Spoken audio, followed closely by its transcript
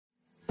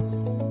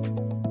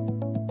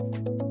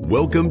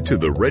Welcome to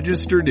the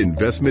Registered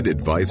Investment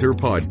Advisor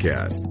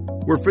Podcast,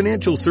 where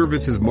financial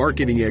services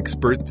marketing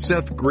expert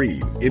Seth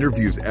Green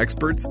interviews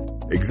experts,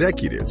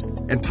 executives,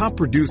 and top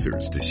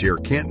producers to share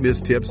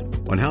can't-miss tips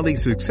on how they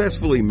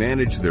successfully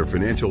manage their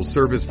financial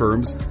service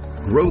firms,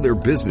 grow their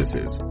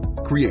businesses,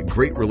 create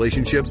great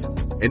relationships,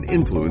 and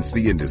influence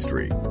the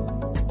industry.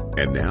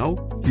 And now,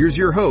 here's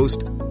your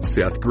host,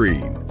 Seth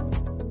Green.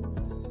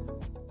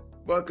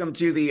 Welcome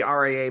to the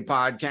RIA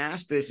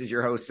podcast. This is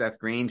your host, Seth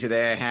Green.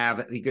 Today, I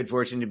have the good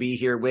fortune to be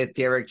here with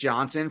Derek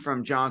Johnson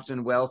from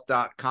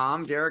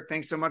johnsonwealth.com. Derek,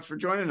 thanks so much for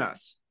joining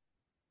us.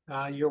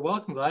 You're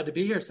welcome. Glad to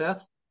be here,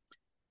 Seth.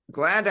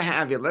 Glad to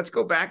have you. Let's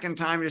go back in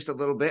time just a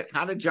little bit.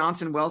 How did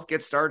Johnson Wealth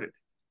get started?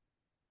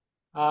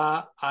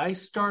 I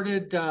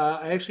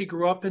actually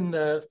grew up in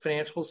the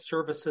financial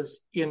services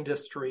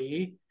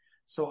industry.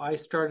 So I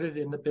started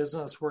in the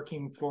business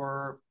working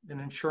for an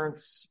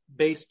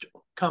insurance-based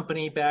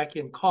company back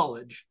in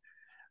college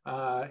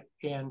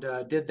and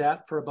did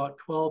that for about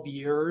 12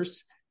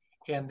 years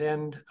and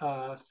then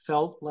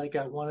felt like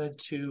I wanted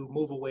to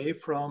move away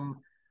from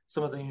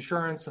some of the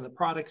insurance and the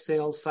product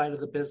sales side of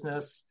the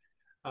business.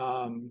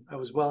 I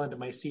was well into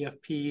my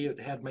CFP. I'd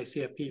had my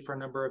CFP for a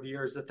number of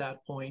years at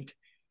that point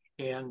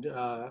and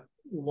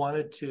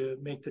wanted to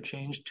make the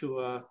change to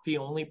a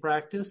fee-only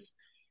practice.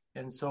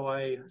 And so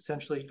I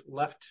essentially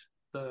left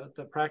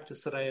the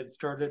practice that I had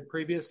started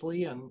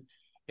previously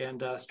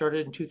and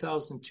started in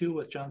 2002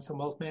 with Johnson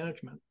Wealth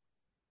Management.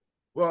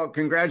 Well,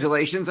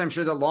 congratulations. I'm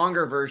sure the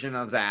longer version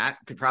of that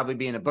could probably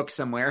be in a book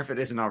somewhere if it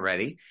isn't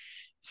already.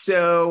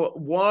 So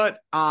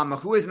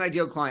who is an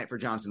ideal client for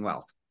Johnson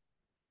Wealth?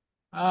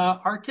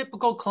 Our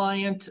typical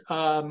client,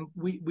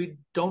 we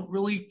don't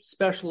really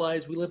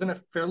specialize. We live in a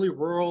fairly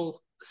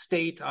rural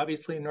state,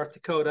 obviously in North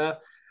Dakota.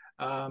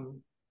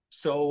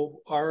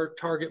 So our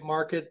target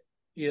market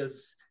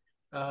is,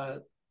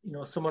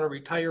 someone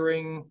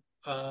retiring.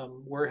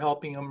 We're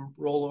helping them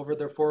roll over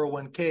their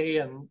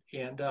 401k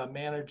and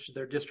manage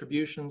their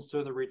distributions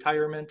through the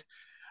retirement.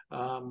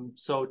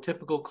 So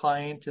typical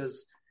client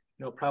is,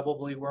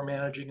 probably we're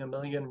managing $1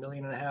 million, $1.5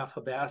 million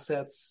of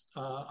assets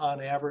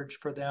on average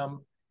for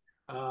them,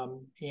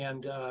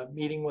 and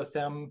meeting with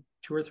them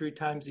 2 or 3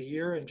 times a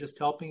year and just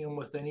helping them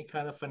with any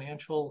kind of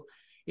financial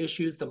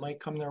issues that might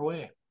come their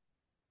way.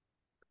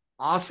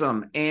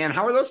 Awesome. And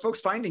how are those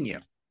folks finding you?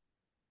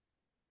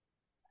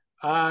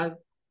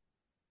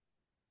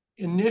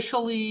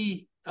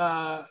 Initially,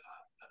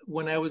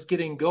 when I was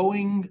getting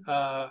going,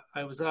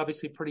 I was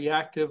obviously pretty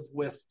active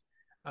with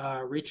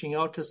reaching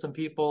out to some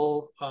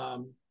people.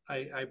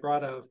 I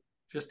brought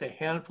just a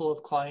handful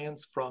of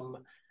clients from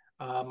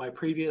my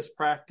previous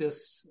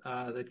practice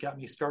that got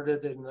me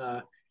started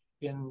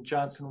in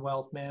Johnson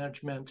Wealth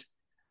Management.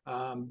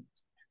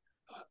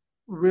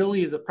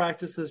 Really, the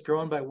practice is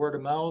grown by word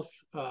of mouth.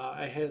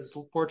 I was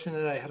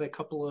fortunate. I had a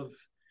couple of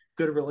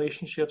good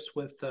relationships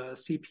with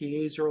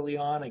CPAs early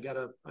on. I got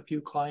a few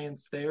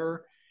clients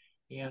there,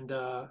 and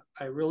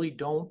I really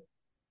don't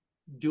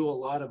do a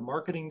lot of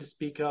marketing to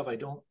speak of. I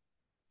don't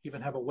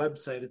even have a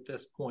website at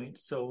this point.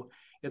 So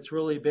it's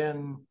really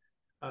been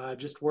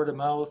just word of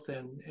mouth.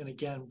 And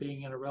again,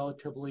 being in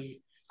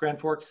Grand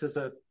Forks is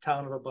a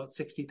town of about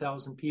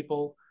 60,000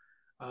 people.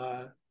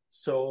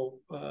 So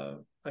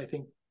I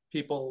think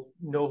people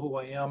know who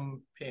I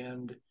am,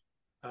 and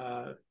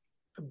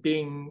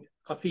being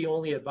a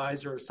fee-only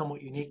advisor is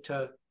somewhat unique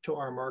to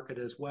our market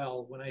as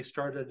well. When I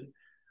started,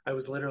 I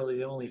was literally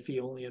the only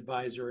fee-only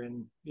advisor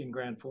in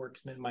Grand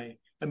Forks and in my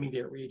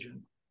immediate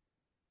region.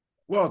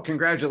 Well,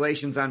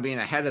 congratulations on being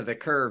ahead of the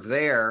curve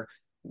there.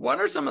 What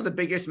are some of the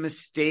biggest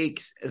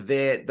mistakes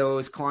that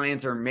those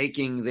clients are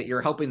making that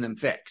you're helping them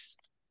fix?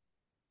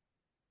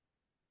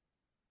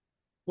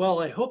 Well,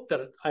 I hope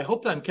that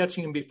I'm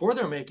catching them before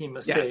they're making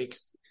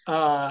mistakes.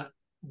 Yes.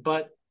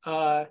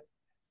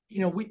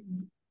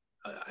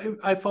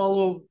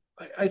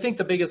 I think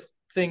the biggest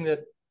thing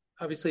that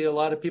obviously a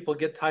lot of people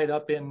get tied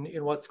up in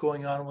what's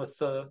going on with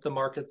the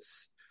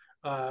markets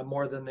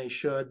more than they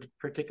should,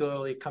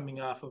 particularly coming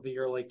off of a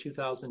year like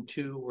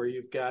 2002, where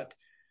you've got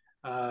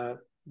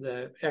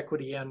the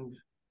equity and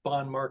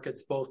bond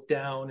markets both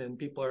down and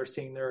people are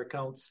seeing their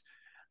accounts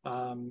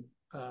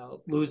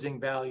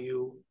losing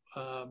value.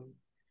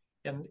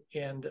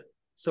 And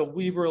so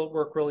we will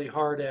work really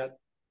hard at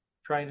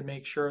trying to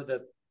make sure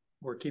that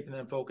we're keeping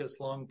them focused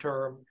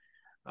long-term.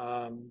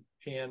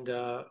 And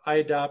I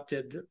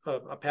adopted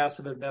a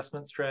passive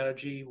investment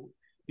strategy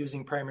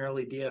using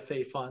primarily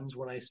DFA funds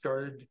when I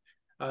started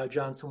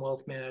Johnson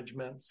Wealth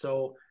Management.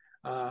 So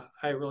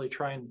I really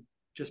try and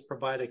just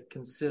provide a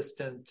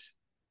consistent,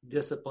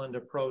 disciplined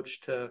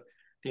approach to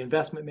the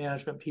investment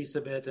management piece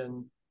of it,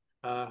 and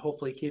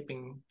hopefully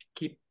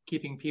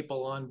keeping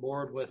people on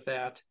board with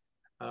that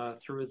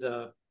through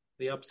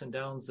the ups and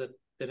downs that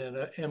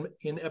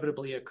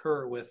inevitably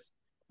occur with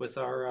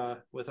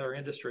our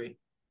industry.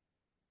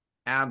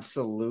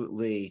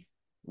 Absolutely.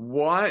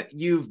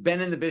 You've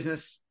been in the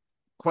business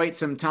quite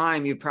some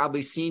time. You've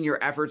probably seen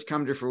your efforts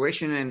come to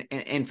fruition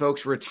and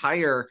folks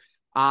retire.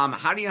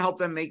 How do you help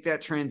them make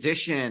that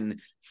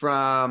transition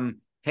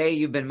from hey,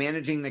 you've been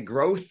managing the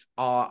growth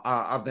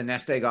of the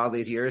nest egg all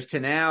these years to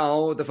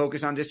now the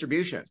focus on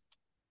distribution.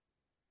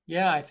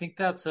 Yeah, I think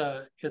it's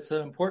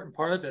an important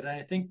part of it. And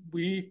I think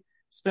we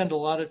spend a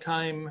lot of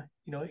time,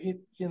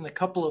 in the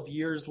couple of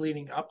years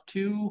leading up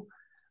to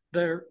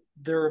they're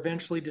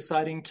eventually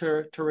deciding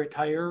to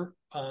retire.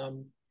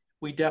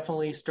 We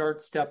definitely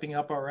start stepping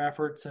up our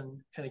efforts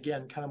and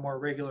again, kind of more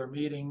regular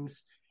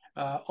meetings.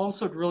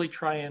 Also to really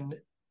try and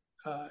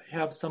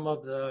have some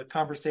of the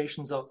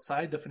conversations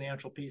outside the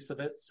financial piece of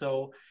it.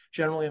 So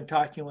generally I'm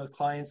talking with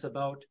clients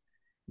about,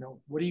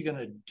 what are you going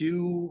to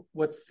do?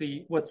 What's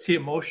the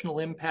emotional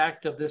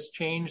impact of this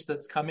change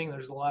that's coming?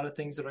 There's a lot of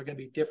things that are going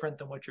to be different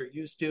than what you're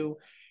used to.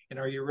 And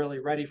are you really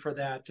ready for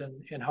that?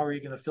 And how are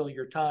you going to fill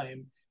your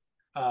time?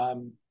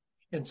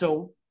 And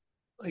so,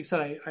 like I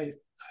said,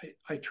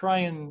 I try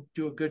and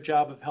do a good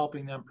job of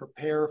helping them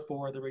prepare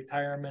for the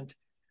retirement,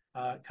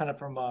 kind of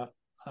from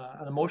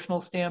an emotional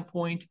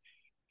standpoint,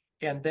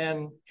 and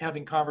then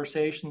having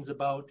conversations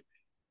about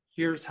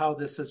here's how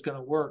this is going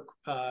to work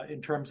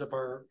in terms of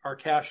our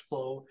cash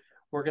flow.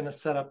 We're going to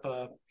set up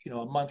a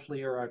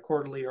monthly or a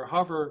quarterly or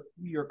however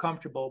you're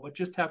comfortable, but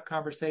just have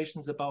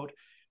conversations about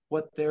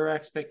what their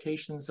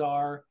expectations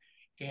are.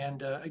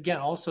 And again,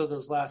 also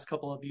those last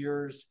couple of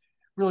years,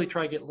 really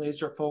try to get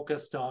laser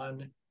focused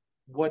on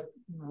what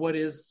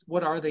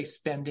are they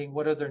spending?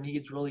 What are their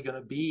needs really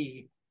going to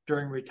be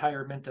during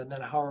retirement? And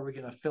then how are we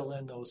going to fill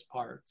in those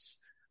parts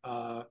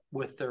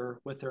with their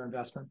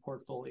investment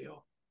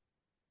portfolio?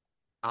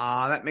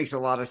 That makes a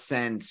lot of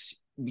sense.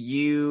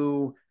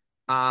 You've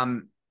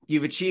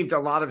achieved a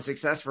lot of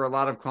success for a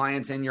lot of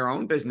clients in your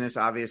own business,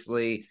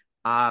 obviously.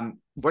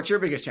 What's your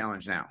biggest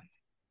challenge now?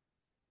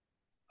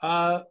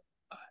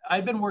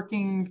 I've been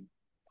working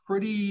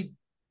pretty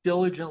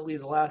diligently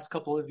the last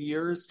couple of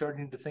years,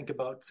 starting to think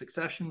about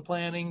succession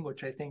planning,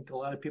 which I think a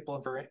lot of people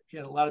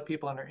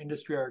in our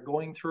industry are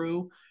going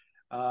through.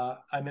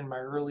 I'm in my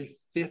early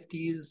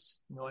 50s.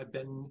 I've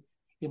been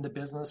in the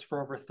business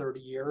for over 30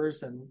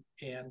 years,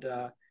 and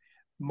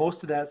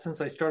most of that since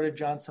I started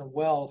Johnson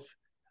Wealth,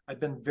 I've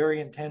been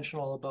very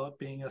intentional about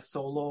being a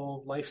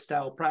solo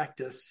lifestyle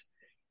practice,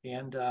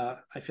 and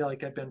I feel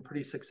like I've been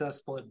pretty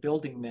successful at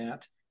building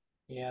that.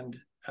 And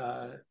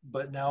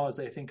but now, as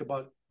I think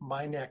about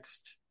my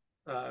next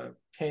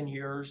 10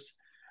 years,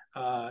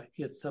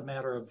 it's a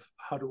matter of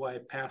how do I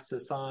pass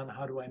this on?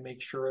 How do I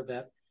make sure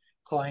that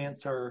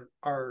clients are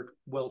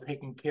well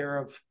taken care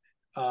of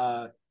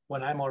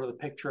when I'm out of the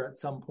picture at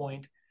some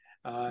point?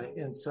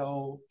 And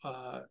so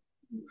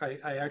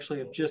I actually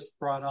have just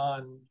brought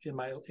on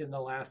in the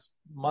last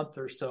month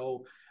or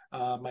so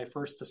my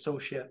first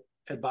associate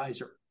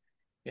advisor,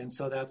 and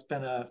so that's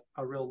been a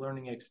real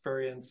learning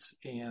experience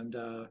and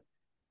a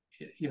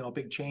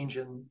big change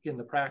in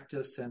the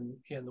practice and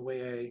in the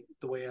way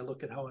I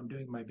look at how I'm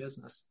doing my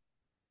business.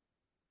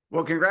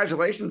 Well,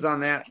 congratulations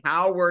on that.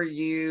 How were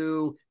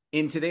you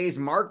in today's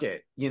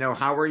market?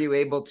 How were you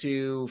able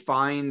to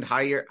find,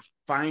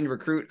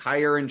 recruit,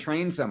 hire, and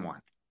train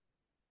someone?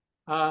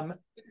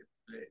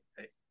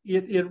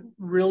 It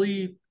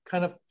really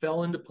kind of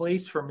fell into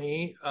place for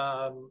me.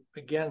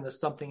 Again, this is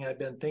something I've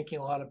been thinking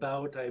a lot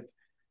about. I've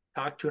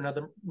talked to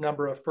another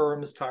number of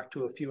firms, talked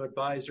to a few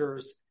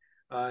advisors.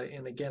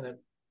 And again, it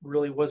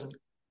really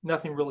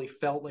nothing really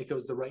felt like it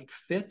was the right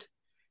fit.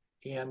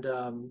 And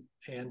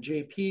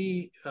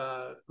JP,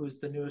 who's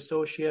the new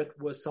associate,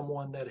 was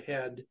someone that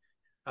had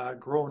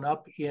grown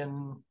up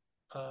in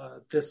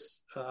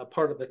this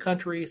part of the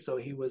country. So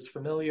he was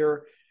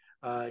familiar.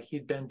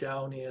 He'd been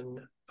down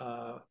in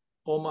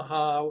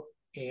Omaha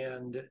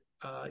and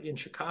in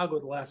Chicago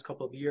the last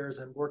couple of years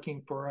and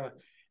working for a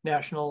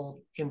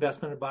national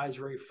investment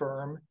advisory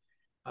firm.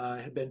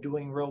 Had been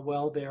doing real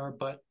well there,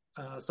 but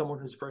someone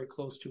who's very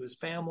close to his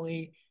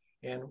family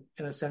and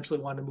essentially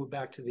wanted to move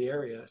back to the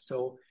area.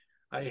 So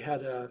I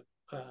had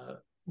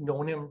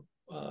known him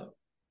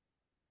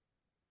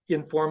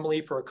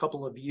informally for a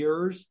couple of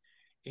years,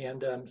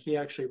 and he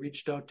actually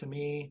reached out to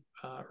me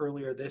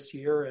earlier this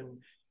year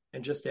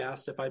and just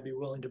asked if I'd be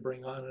willing to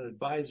bring on an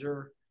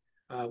advisor,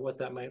 what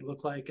that might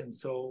look like. And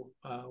so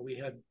we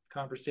had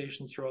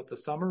conversations throughout the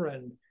summer,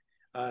 and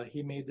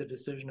he made the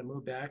decision to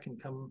move back and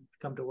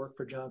come to work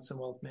for Johnson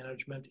Wealth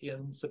Management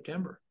in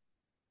September.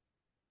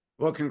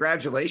 Well,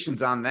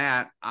 congratulations on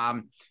that.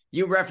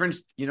 You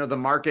referenced, the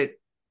market,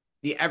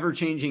 the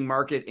ever-changing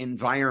market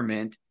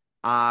environment,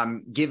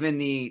 given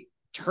the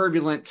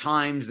turbulent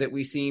times that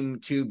we seem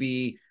to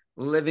be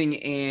living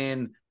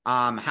in.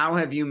 How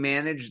have you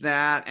managed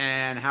that,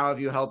 and how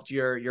have you helped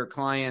your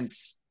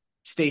clients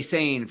stay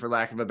sane, for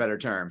lack of a better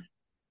term?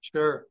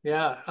 Sure.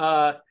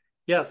 Yeah.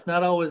 It's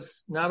not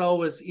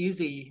always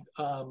easy.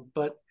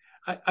 But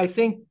I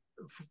think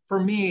for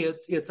me,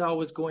 it's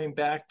always going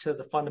back to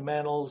the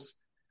fundamentals.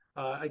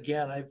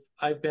 Again,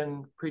 I've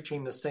been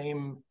preaching the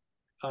same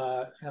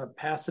kind of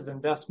passive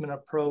investment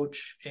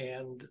approach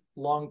and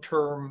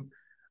long-term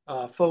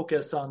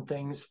focus on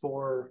things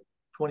for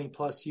 20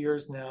 plus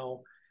years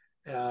now.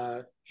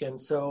 And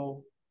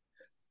so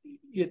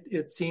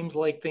it seems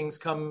like things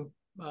come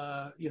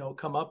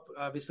come up.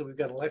 Obviously, we've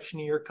got an election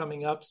year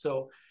coming up,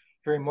 so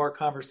hearing more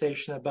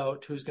conversation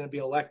about who's going to be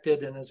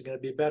elected and is it going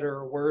to be better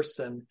or worse.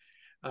 And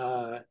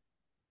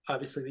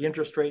obviously, the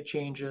interest rate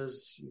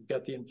changes. You've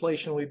got the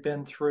inflation we've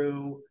been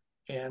through,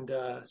 and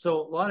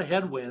so a lot of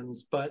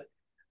headwinds. But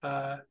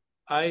I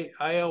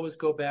always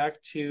go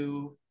back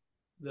to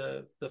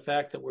the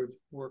fact that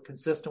we're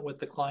consistent with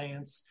the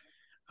clients.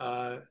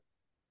 I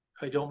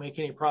don't make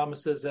any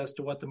promises as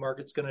to what the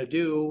market's going to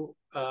do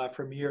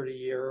from year to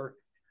year,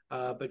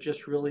 but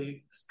just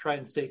really try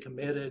and stay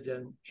committed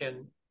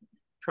and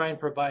try and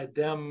provide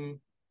them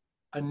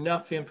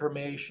enough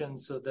information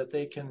so that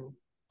they can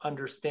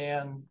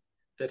understand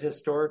that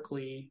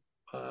historically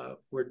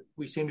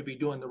we seem to be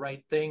doing the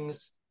right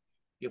things.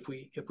 If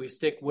we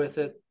stick with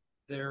it,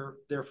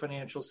 their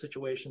financial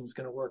situation is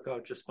going to work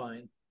out just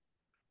fine.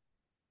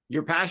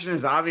 Your passion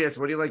is obvious.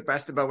 What do you like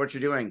best about what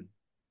you're doing?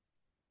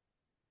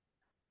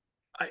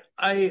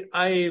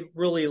 I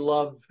really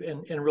love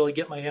and really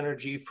get my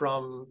energy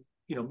from,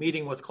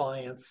 meeting with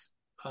clients.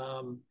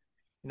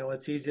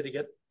 It's easy to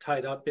get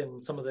tied up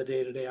in some of the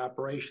day-to-day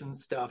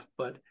operations stuff,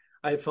 but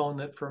I found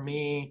that for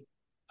me,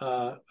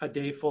 a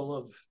day full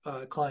of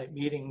client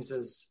meetings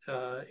is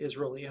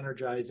really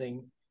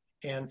energizing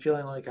and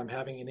feeling like I'm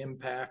having an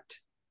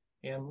impact.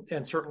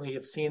 And certainly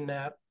have seen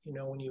that,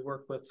 when you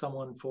work with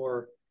someone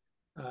for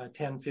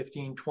 10,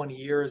 15, 20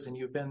 years and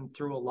you've been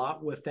through a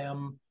lot with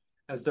them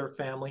as their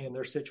family and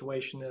their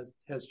situation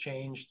has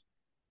changed,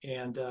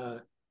 and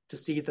to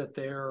see that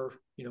they're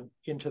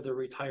into the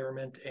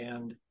retirement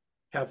and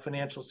have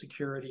financial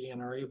security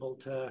and are able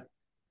to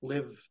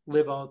live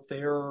out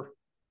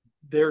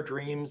their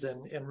dreams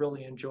and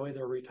really enjoy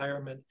their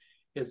retirement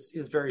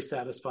is very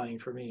satisfying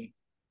for me.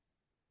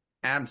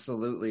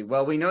 Absolutely.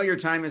 Well, we know your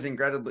time is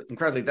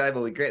incredibly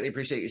valuable. We greatly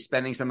appreciate you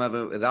spending some of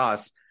it with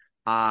us.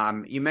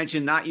 You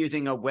mentioned not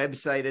using a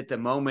website at the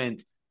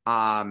moment.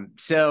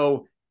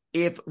 So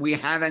if we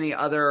have any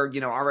other,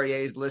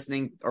 RIAs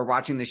listening or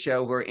watching the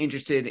show who are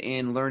interested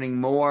in learning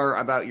more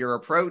about your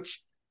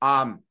approach,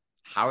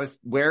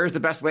 where is the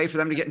best way for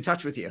them to get in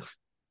touch with you?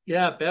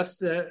 Yeah,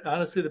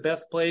 honestly, the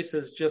best place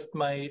is just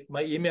my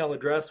email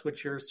address,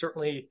 which you're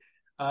certainly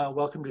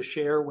welcome to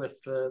share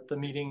with the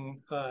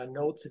meeting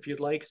notes if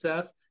you'd like,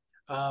 Seth.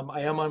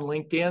 I am on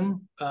LinkedIn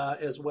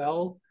as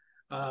well,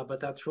 but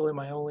that's really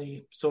my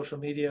only social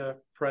media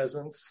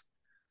presence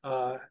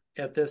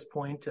at this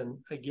point. And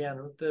again,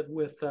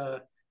 with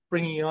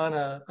bringing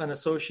on an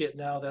associate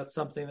now, that's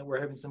something that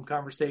we're having some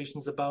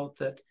conversations about,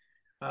 that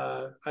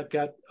I've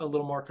got a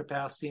little more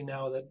capacity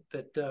now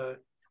that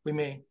we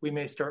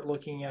may start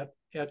looking at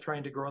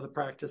trying to grow the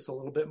practice a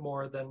little bit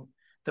more than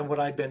what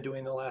I've been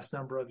doing the last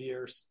number of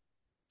years.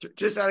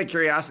 Just out of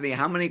curiosity,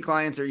 how many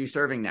clients are you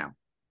serving now?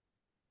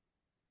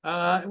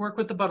 I work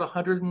with about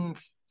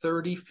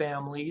 130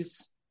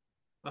 families,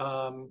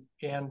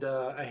 and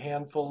a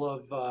handful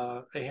of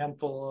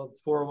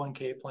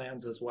 401k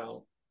plans as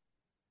well.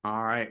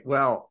 All right.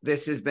 Well,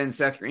 this has been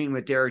Seth Green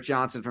with Derek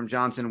Johnson from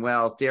Johnson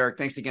Wealth. Derek,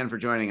 thanks again for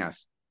joining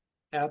us.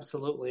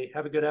 Absolutely.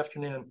 Have a good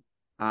afternoon.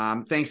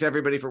 Thanks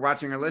everybody for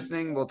watching or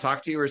listening. We'll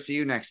talk to you or see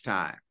you next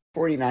time.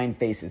 49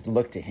 faces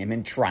looked to him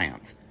in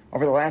triumph.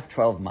 Over the last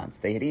 12 months,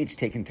 they had each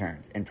taken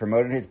turns and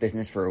promoted his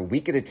business for a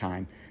week at a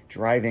time,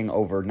 driving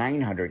over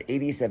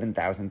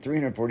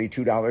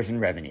 $987,342 in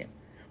revenue.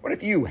 What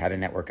if you had a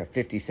network of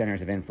 50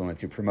 centers of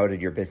influence who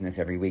promoted your business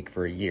every week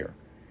for a year?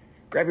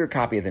 Grab your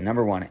copy of the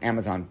 #1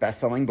 Amazon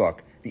best-selling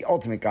book, The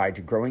Ultimate Guide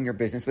to Growing Your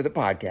Business with a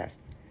Podcast,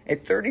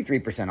 at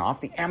 33% off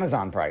the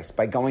Amazon price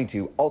by going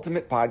to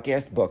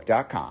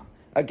ultimatepodcastbook.com.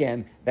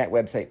 Again, that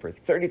website for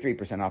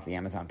 33% off the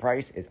Amazon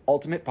price is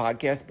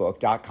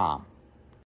ultimatepodcastbook.com.